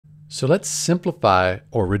So let's simplify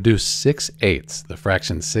or reduce 6/8, the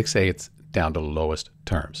fraction 6/8, down to lowest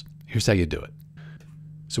terms. Here's how you do it.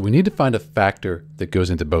 So we need to find a factor that goes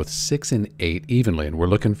into both 6 and 8 evenly, and we're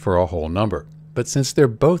looking for a whole number. But since they're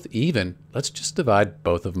both even, let's just divide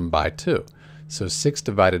both of them by 2. So 6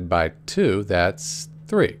 divided by 2, that's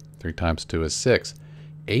 3. 3 times 2 is 6.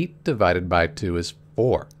 8 divided by 2 is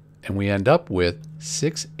 4. And we end up with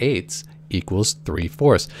 6/8 equals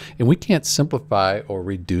 3/4. And we can't simplify or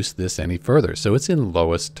reduce this any further, so it's in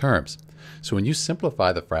lowest terms. So when you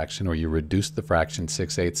simplify the fraction or you reduce the fraction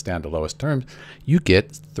 6/8 down to lowest terms, you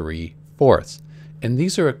get 3/4. And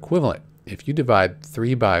these are equivalent. If you divide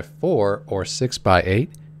 3 by 4 or 6 by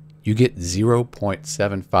 8, you get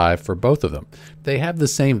 0.75 for both of them. They have the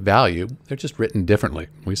same value, they're just written differently.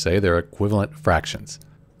 We say they're equivalent fractions.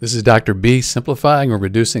 This is Dr. B simplifying or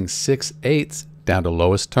reducing 6/8 down to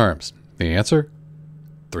lowest terms. The answer?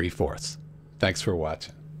 3/4. Thanks for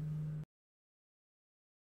watching.